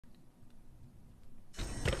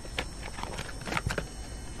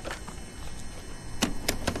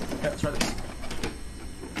Yeah, let's try this.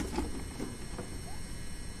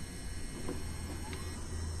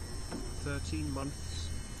 Months.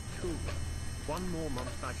 Cool. One more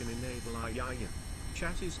month I can enable Ayaya.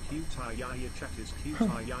 Chat is cute, Ayaya, chat is cute,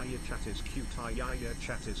 Ayaya, chat is cute, Ayaya,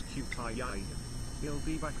 chat is cute, Ayaya. He'll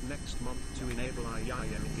be back next month to enable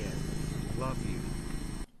Ayaya again. Love you.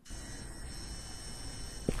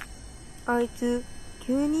 あいつ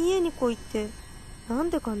急に家に来いってなん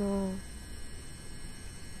でかな。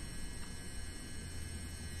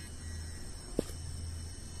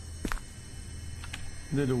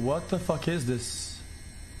Dude, what the fuck is this?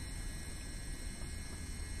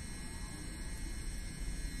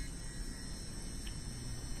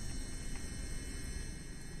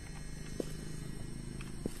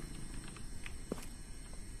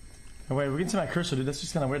 Oh, wait, we can see my cursor, dude. That's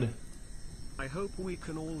just kind of weird. I hope we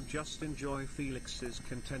can all just enjoy Felix's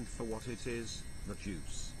content for what it is, the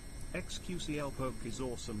juice. XQCL poke is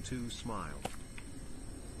awesome too, smile.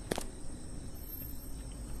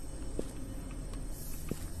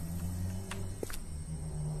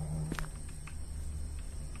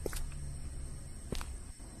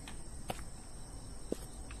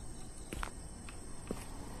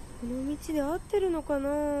この道で合ってるのかな。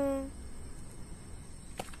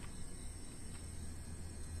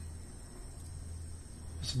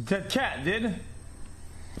It's a dead cat, dude.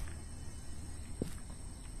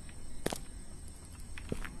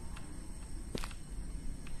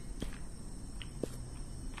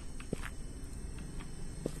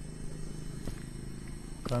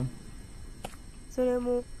 Okay. それ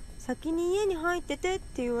も先に家に入っててっ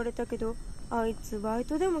て言われたけど、あいつバイ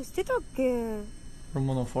トでもしてたっけ。 Room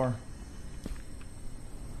 104.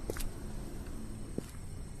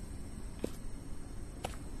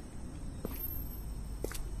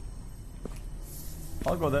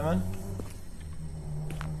 I'll go there, man.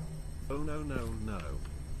 Oh no no no.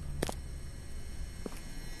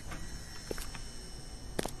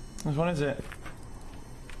 Which one is it?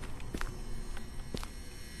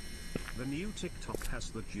 The new TikTok has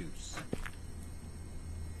the juice.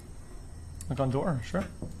 Look on door, sure.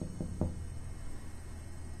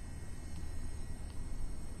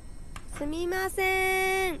 すみま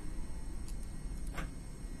せん。 Is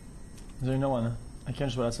there no one? I can't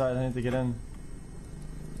just wait outside, I need to get in.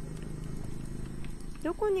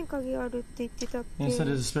 どこに鍵あるって言ってたっけ。 You said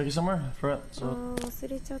there's a spaghetti somewhere? For it, あ so ー忘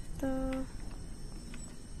れちゃった。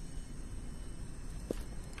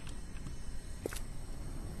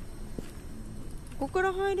ここか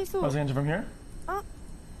ら入れそ I う。 was gonna enter from here? あ、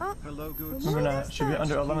あ、 Hello good Remember now, it should be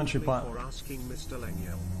under a lemon tree plant. for asking Mr.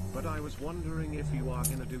 Lenyo, but I was wondering if you are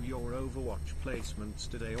gonna do your Overwatch placements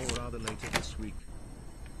today or rather later this week.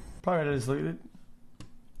 Probably just leave it.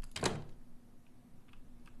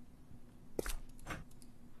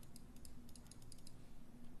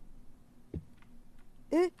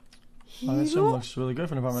 Oh, this room looks really good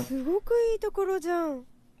for an apartment. すごくいいところじゃん。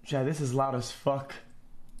 Yeah, this is loud as fuck.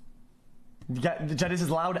 Yeah, this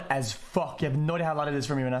is loud as fuck. You have no idea how loud it is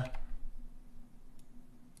for me right now.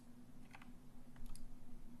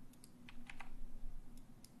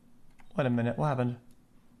 Wait a minute, what happened?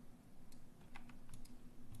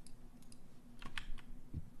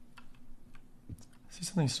 I see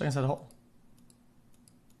something stuck inside the hole.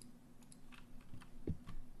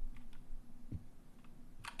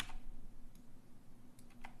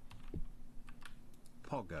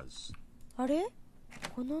 Poggers. あれ？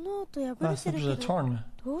このノート破 Ah, れてる slippers are けど torn.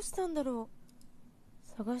 どうしたんだろ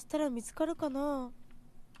う。探したら見つかるかな。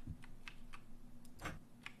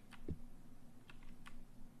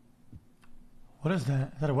 What is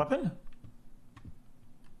that? Is that a weapon?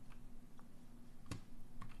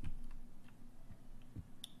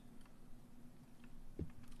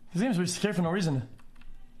 He seems to be scared for no reason.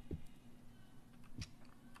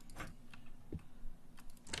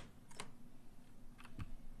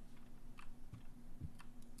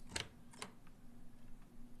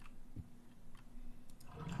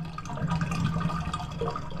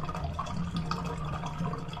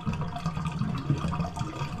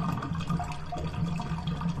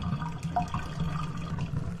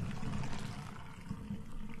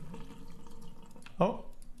 Oh.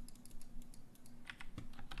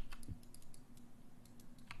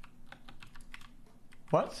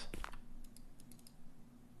 What?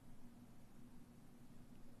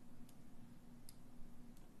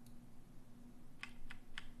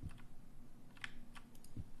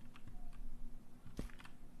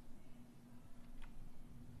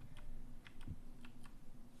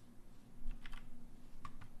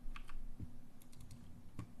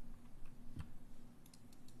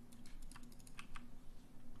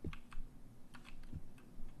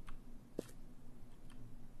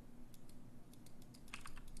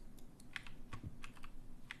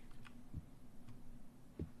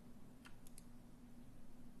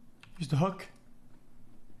 Use the hook.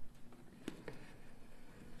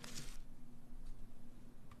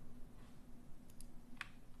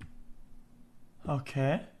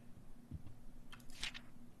 Okay.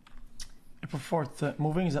 April 4th.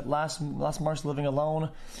 Moving is at last March. Living alone.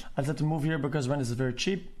 I decided to move here because rent is very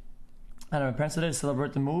cheap. I had my parents today to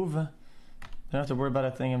celebrate the move. Don't have to worry about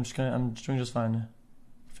a thing. I'm doing just fine.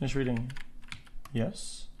 Finish reading.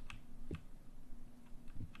 Yes.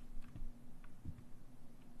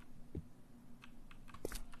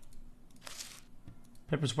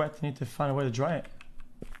 Paper's wet. I need to find a way to dry it.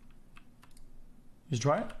 Is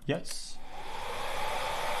dry it? Yes.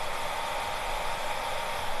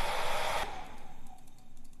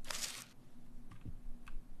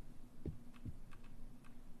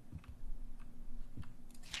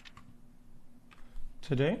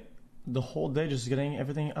 Today, the whole day just getting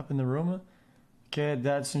everything up in the room. Okay,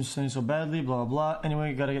 dad seems to so badly, blah blah.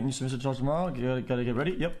 Anyway, gotta get new semester talk tomorrow. Gotta get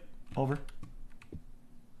ready. Yep, over.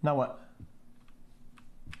 Now what?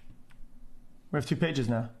 We have 2 pages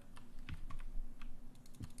now.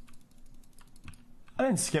 I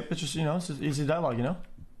didn't skip. It's just, you know, it's just easy dialogue, you know.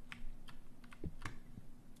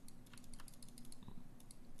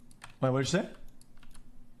 Wait, what did you say?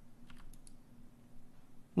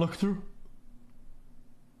 Look through.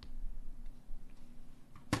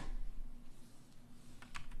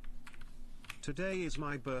 Today is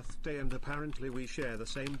my birthday and apparently we share the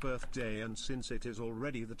same birthday, and since it is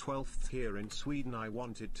already the 12th here in Sweden, I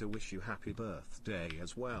wanted to wish you happy birthday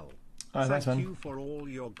as well. Thanks, Thank man. you for all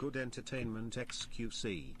your good entertainment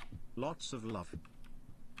XQC. Lots of love.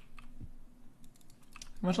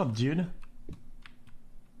 Much love, dude.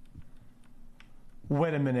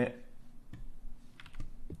 Wait a minute.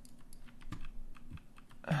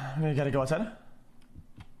 We gotta go outside.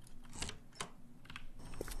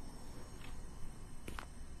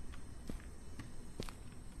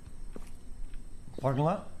 Parking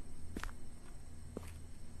lot.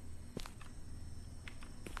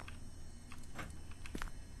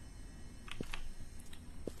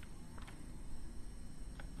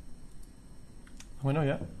 Window,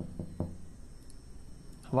 yeah.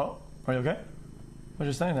 Hello? Are you okay? Why are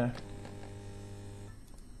you standing there?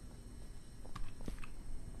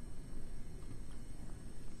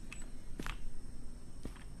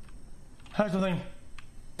 Hi, something.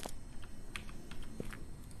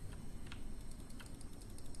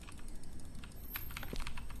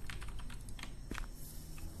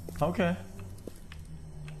 Okay.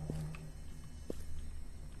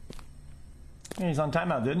 Yeah, he's on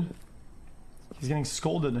timeout, dude. He's getting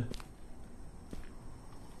scolded.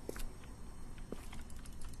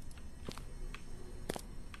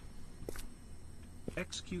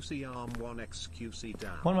 XQC arm 1 XQC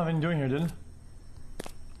down. What am I even doing here, dude?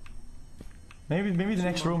 Maybe the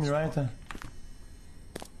next room, you're right.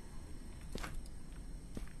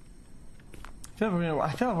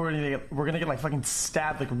 I feel like we're gonna get like fucking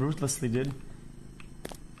stabbed like ruthlessly, dude.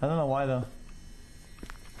 I don't know why though.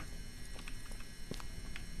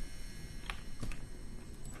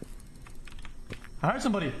 I heard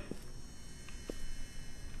somebody.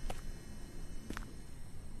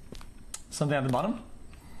 Something at the bottom?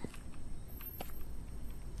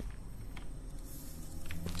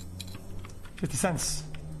 $0.50.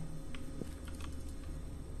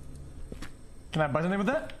 Can I buy something with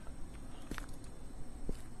that?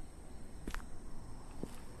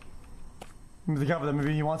 Maybe the cover that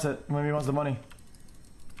maybe he wants it. Maybe he wants the money.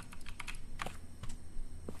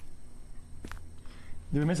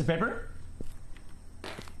 Did we miss a paper?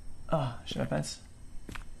 Oh, shit, my pants.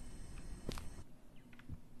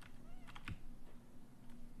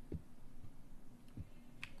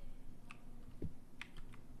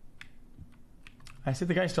 I see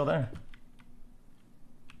the guy's still there.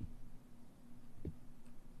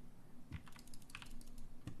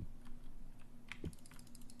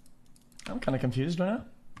 I'm kind of confused right now.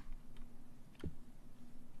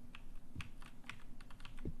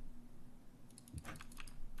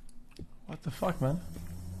 What the fuck, man?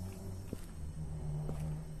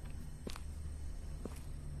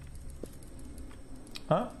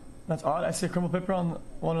 Huh? That's odd. I see a crumble paper on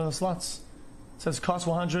one of the slots. It says cost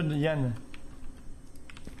 100 yen.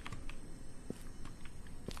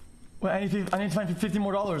 Wait, I need to find $50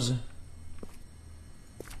 more. You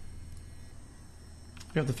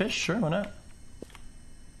have the fish? Sure, why not?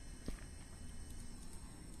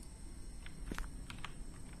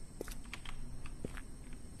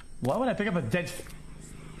 Why would I pick up a dead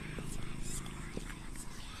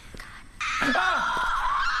Ah!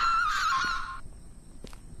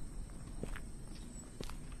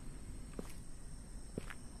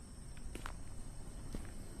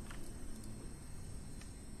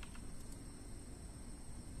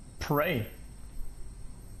 Pray.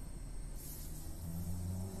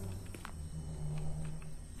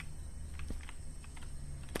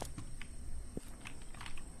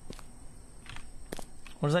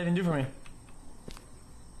 What does that even do for me?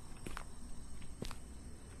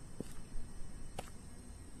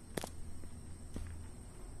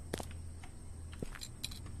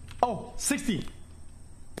 Oh, 60.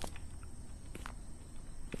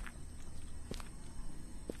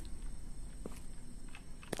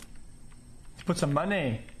 Put some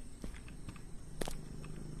money.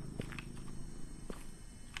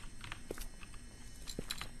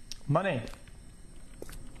 Money.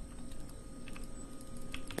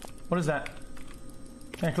 What is that?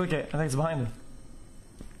 Can't click it. I think it's behind it.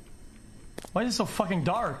 Why is it so fucking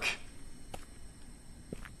dark?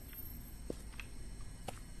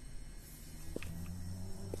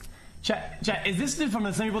 Chat, is this from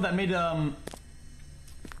the same people that made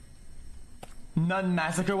Nun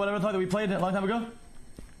Massacre, whatever the fuck that we played a long time ago?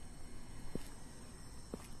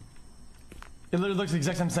 It literally looks the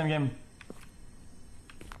exact same game.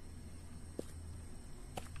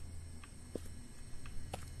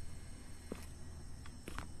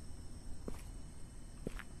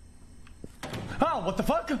 Oh, what the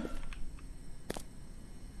fuck?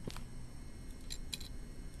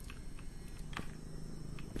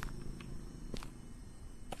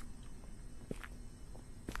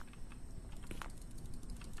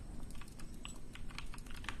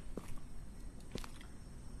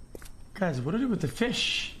 Guys, what do I do with the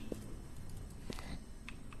fish?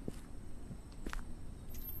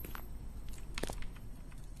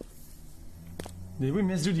 Did we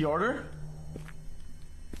misdo the order?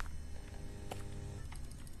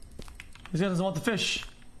 This guy doesn't want the fish.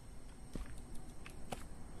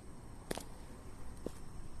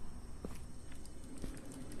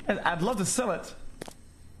 I'd love to sell it.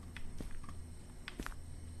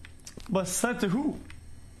 But sell it to who?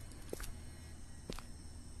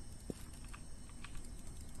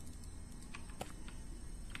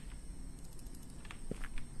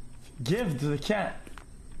 Give to the cat.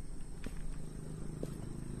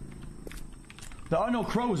 There are no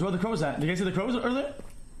crows. Where are the crows at? Did you guys see the crows earlier?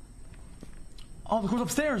 Oh, the crows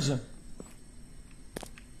upstairs.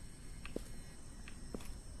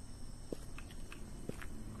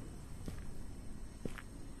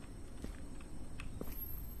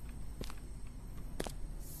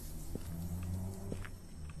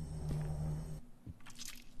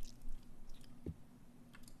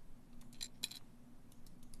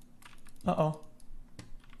 Uh-oh.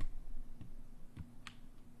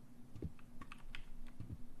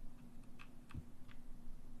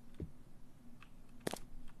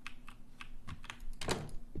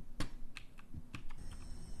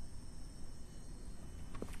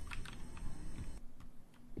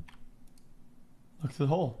 Look through the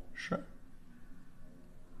hole. Sure.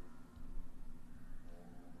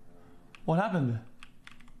 What happened?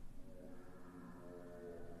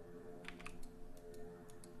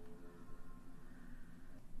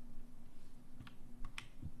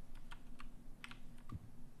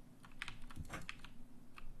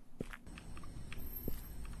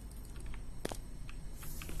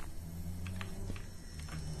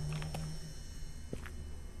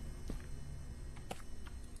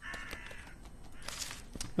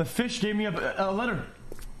 The fish gave me a letter.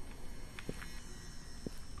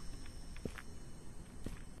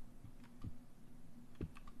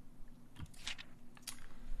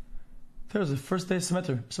 It was the first day of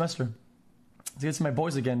semester. To get to my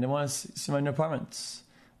boys again. They want to see my new apartments.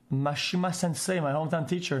 Mashima Sensei, my hometown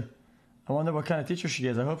teacher. I wonder what kind of teacher she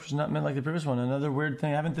is. I hope she's not meant like the previous one. Another weird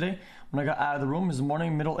thing happened today. When I got out of the room is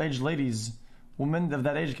morning middle-aged ladies. Women of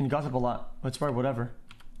that age can gossip a lot. It's weird, whatever.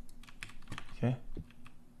 Okay.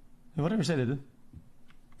 Whatever you say, they did.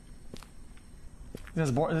 This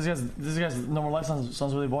guy's normal life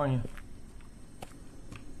sounds really boring.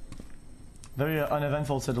 Very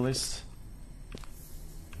uneventful, to say the least.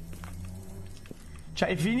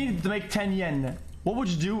 Chat, if you needed to make 10 yen, what would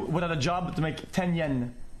you do without a job to make 10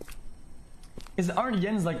 yen? Aren't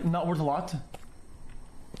yens like not worth a lot?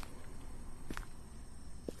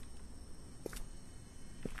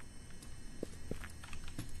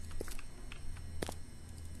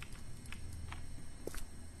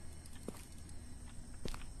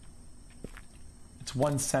 It's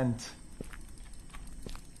 1 cent.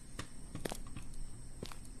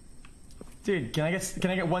 Dude, can I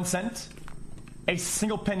get 1 cent? A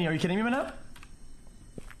single penny, are you kidding me right now?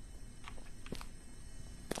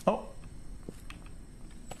 Oh.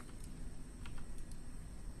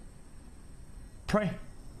 Pray.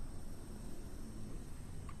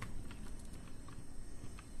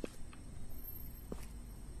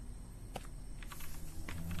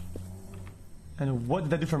 And what did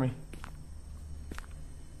that do for me?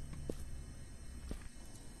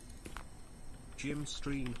 Gym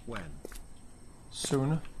stream when?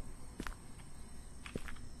 Soon.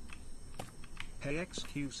 Hey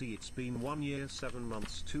XQC, it's been 1 year, 7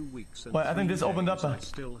 months, 2 weeks and Wait, I think 3 this opened days. up I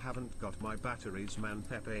still haven't got my batteries, man.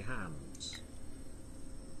 Pepe hands.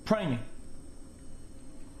 Praying.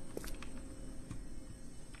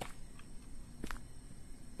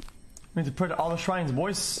 We need to pray to all the shrines,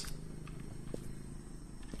 boys.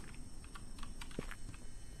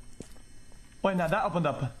 Wait, now that opened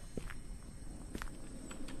up.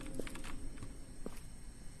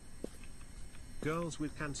 Girls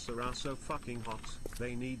with cancer are so fucking hot.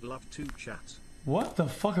 They need love to chat. What the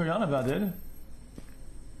fuck are you on about, dude?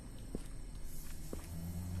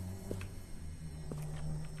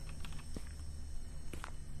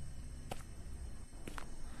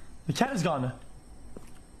 The cat is gone.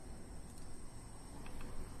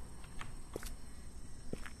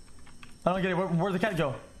 I don't get it. Where'd the cat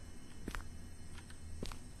go?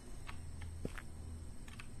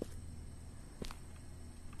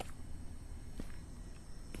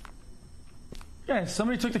 Guys,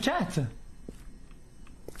 somebody took the cat.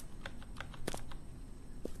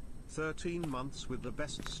 13 months with the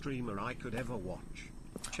best streamer I could ever watch.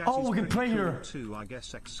 Chat Oh, is we can pretty pray cool here. too, I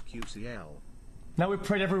guess. XQCL. Now we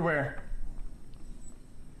prayed everywhere.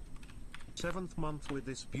 7th month with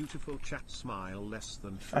this beautiful chat. Smile less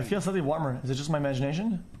than 3. I feel slightly warmer. Is it just my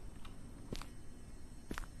imagination?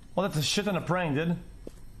 Well, that's a shit ton of praying, dude.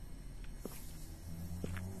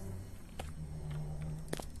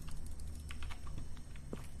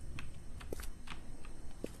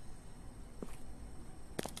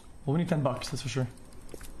 Well, we need $10, that's for sure.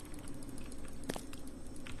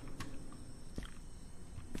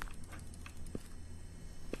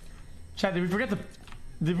 Chad, did we forget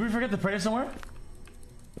to pray somewhere?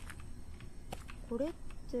 これっ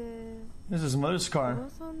て This is mother's お car. ば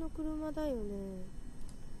さんの車だよね。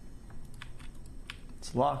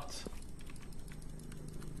 It's locked.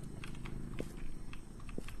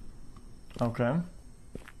 Okay.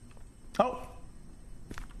 Oh!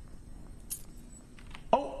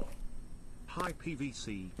 Oh! Hi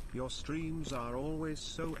PVC, your streams are always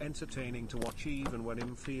so entertaining to watch even when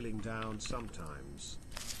I'm feeling down sometimes.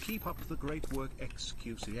 Keep up the great work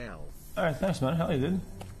XQCL. Alright, thanks, man. Hell, you did.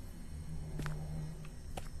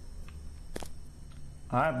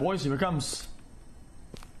 Alright, boys, here it comes.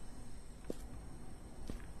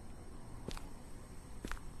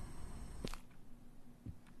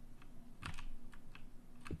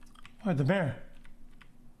 Alright, the bear.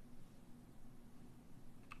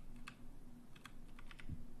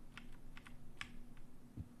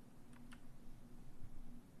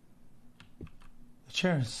 The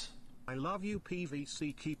chairs. I love you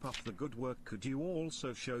PVC, keep up the good work. Could you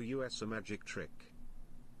also show us a magic trick?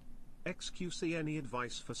 XQC, any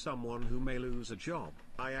advice for someone who may lose a job?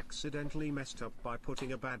 I accidentally messed up by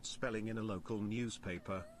putting a bad spelling in a local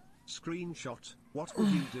newspaper. Screenshot, what would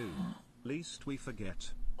you do? Least we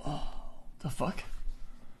forget. The fuck?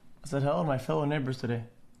 I said hello to my fellow neighbors today.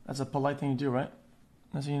 That's a polite thing to do, right?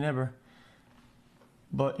 That's your neighbor.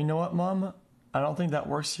 But you know what, Mom? I don't think that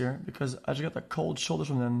works here because I just got the cold shoulders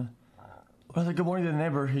from them. When I said good morning to the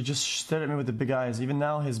neighbor, he just stared at me with the big eyes. Even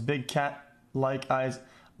now, his big cat-like eyes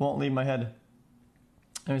won't leave my head.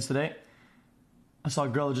 Anyways, today, I saw a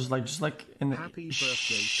girl just like in the Happy birthday,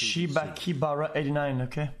 Shiba PVC. Kibara 89,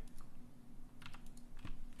 okay?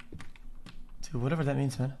 Dude, whatever that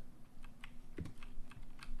means, man.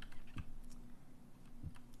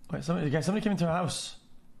 Wait, somebody came into our house.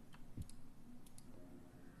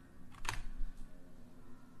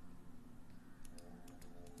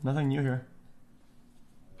 Nothing new here.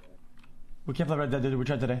 We can't play Red Dead, dude. We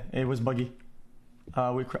tried today. It was buggy.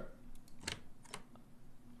 We crap.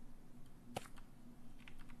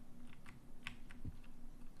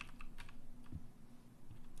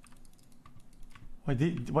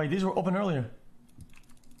 Wait, these were open earlier.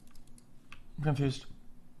 I'm confused.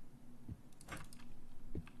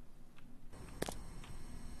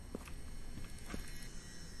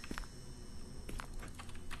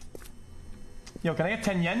 Yo, can I get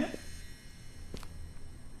 10 yen?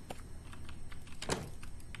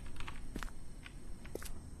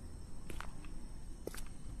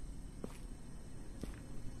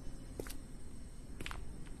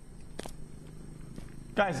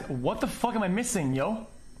 Guys, what the fuck am I missing, yo?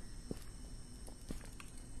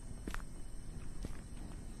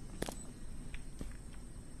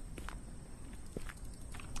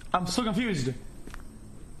 I'm so confused.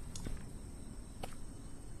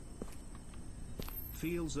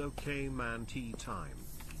 Feels okay, man. Tea time.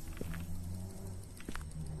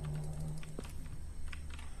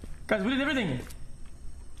 Guys, we did everything.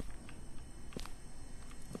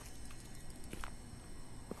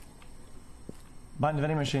 Behind the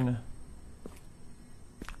vending machine.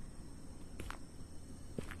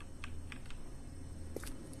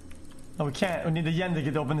 No, we can't. We need the yen to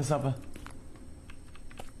get to open this up.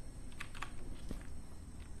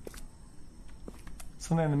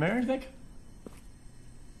 Something in the mirror, you think?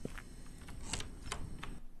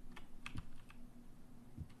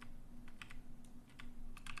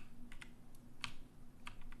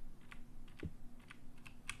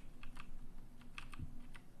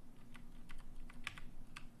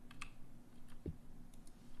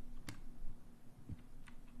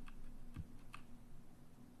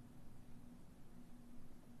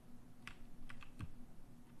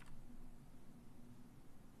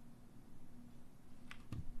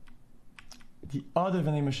 The other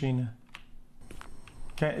vending machine.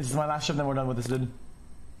 Okay, this is my last shift, then we're done with this, dude.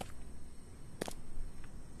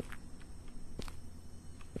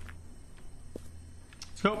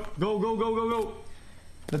 Let's go. Go, go, go, go, go.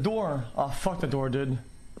 The door. Oh, fuck the door, dude.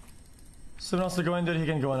 Someone else to go in, dude, he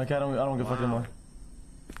can go in. Okay, I don't give a fuck anymore.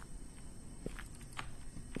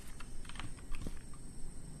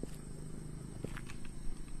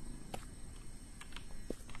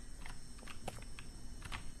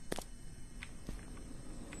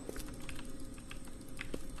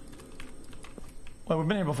 Wait, we've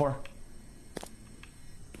been here before.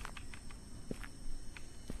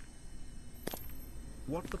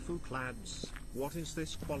 What the fuck, lads? What is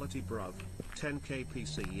this quality, bruv? 10k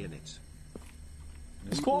PC in it.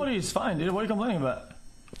 This quality is fine, dude. What are you complaining about?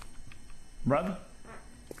 Bruv?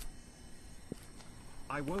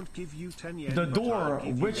 I won't give you 10 yen. The but door. I'll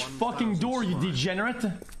give you Which fucking 1,000 door, you smiles. degenerate?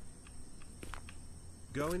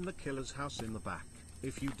 Go in the killer's house in the back.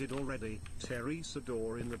 If you did already, Teresa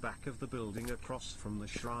door in the back of the building across from the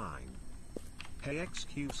shrine. Hey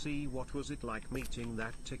XQC, what was it like meeting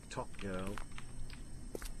that TikTok girl?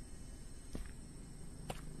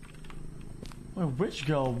 Wait, which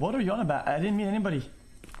girl? What are you on about? I didn't meet anybody.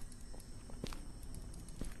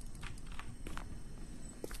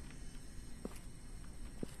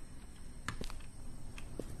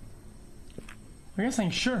 Are you saying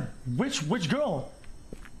sure? Which girl?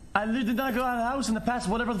 I literally did not go out of the house in the past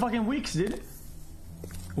whatever the fucking weeks, dude.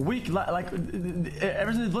 Week, like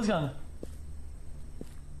ever since BlizzCon.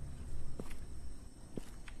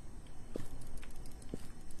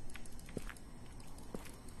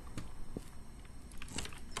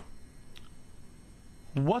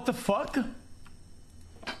 What the fuck?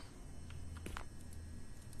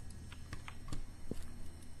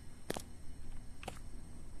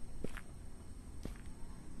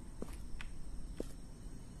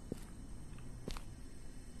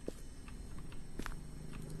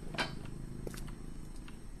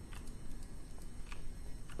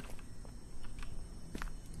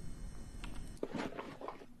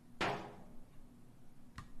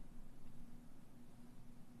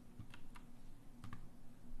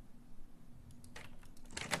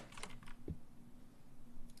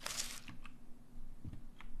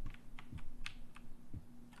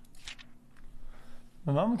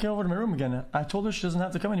 My mom came over to my room again. I told her she doesn't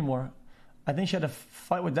have to come anymore. I think she had a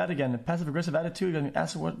fight with dad again. Passive aggressive attitude. And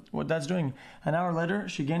asked her what dad's doing. An hour later,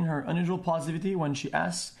 she gained her unusual positivity when she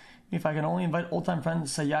asked me if I can only invite old-time friend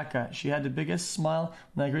Sayaka. She had the biggest smile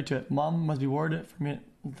when I agreed to it. Mom must be worried for me at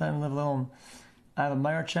time to live alone. I have a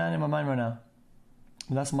Myra-chan in my mind right now.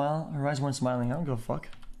 With that smile, her eyes weren't smiling. I don't give a fuck.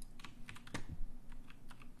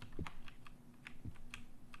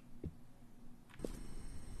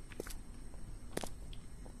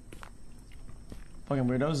 Fucking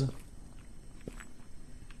weirdos.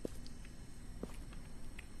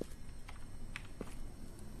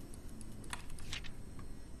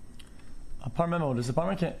 Apartment memo. This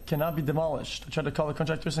apartment cannot be demolished. I tried to call the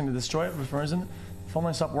contractor saying to destroy it, but for some reason, the phone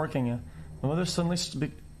line stopped working. My mother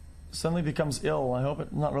suddenly becomes ill. I hope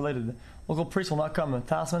it's not related. Local priests will not come.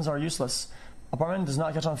 Talismans are useless. Apartment does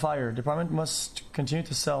not catch on fire. The apartment must continue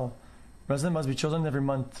to sell. Resident must be chosen every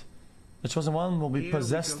month. The chosen one will be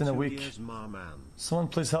possessed in a week. Someone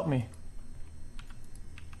please help me.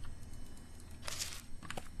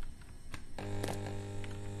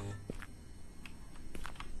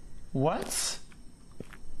 What?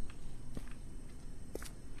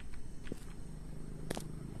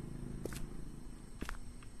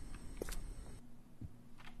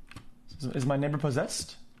 Is my neighbor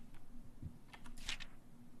possessed?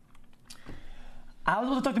 I was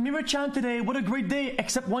able to talk to Mira-chan today. What a great day.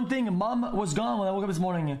 Except one thing. Mom was gone when I woke up this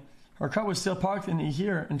morning. Her car was still parked in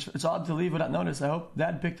here. And it's odd to leave without notice. I hope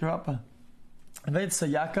Dad picked her up. I invited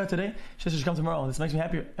Sayaka today. She said she should come tomorrow. This makes me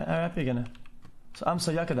happy again. So I'm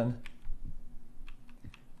Sayaka then.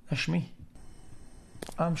 That's me.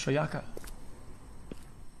 I'm Sayaka.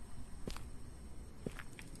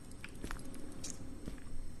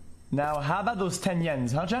 Now, how about those 10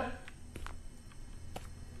 yens, huh, chat?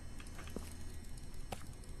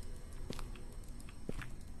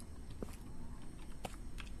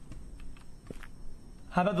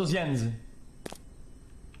 How about those yens?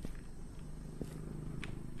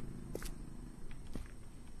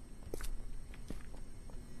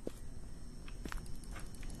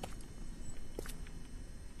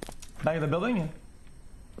 Back of the building?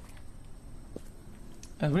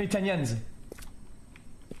 And we need 10 yens.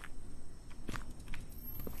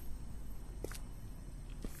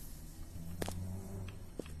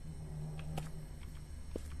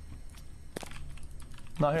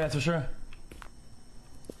 Not here, that's for sure.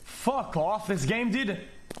 Fuck off this game, dude.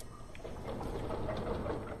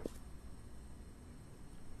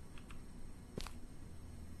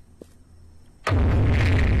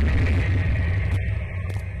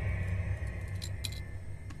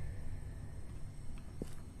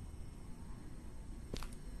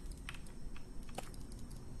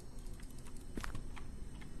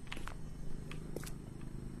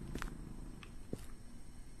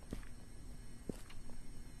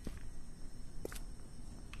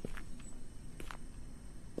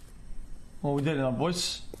 Well, we did it now,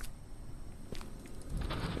 boys.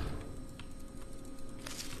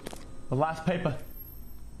 The last paper.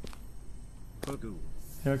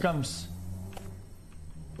 Here it comes.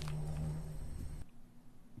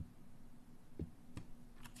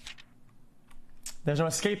 There's no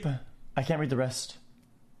escape. I can't read the rest.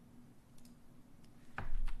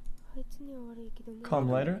 Call him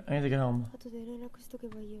later. I need to get home.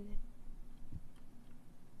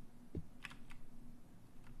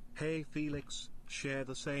 Hey Felix, share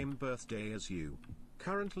the same birthday as you.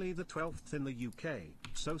 Currently the 12th in the UK,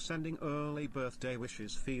 so sending early birthday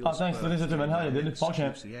wishes feels. Oh, thanks, ladies and gentlemen. How you doing? Fuck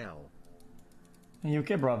champ. In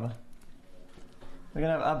UK, brother. You're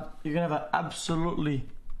gonna have an absolutely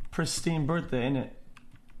pristine birthday, innit?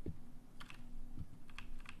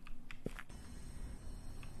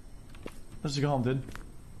 Let's just go home, dude.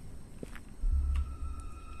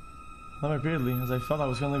 Not repeatedly, as I felt I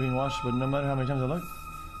was currently being watched, but no matter how many times I looked,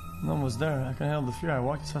 no one was there. I couldn't handle the fear. I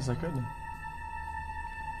walked as fast as I could.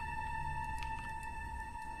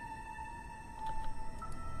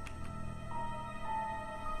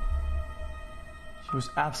 He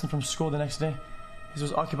was absent from school the next day. He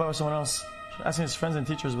was occupied with someone else, asking his friends and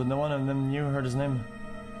teachers, but no one of them knew or heard his name.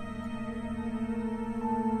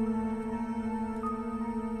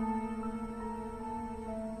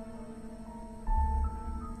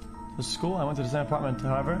 The school, I went to the same apartment.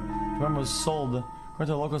 However, the room was sold.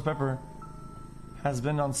 According to the locals, Pepper has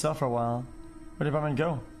been on sale for a while. Where did the apartment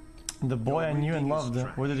go? The boy I knew and loved,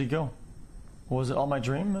 where did he go? Was it all my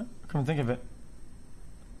dream? Come think of it.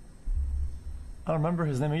 I don't remember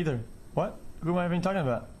his name either. What? Who am I even talking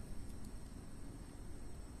about?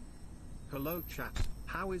 Hello chat,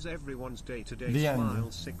 how is everyone's day today? The end. Smile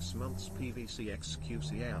 6 months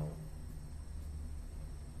PVCXQCL.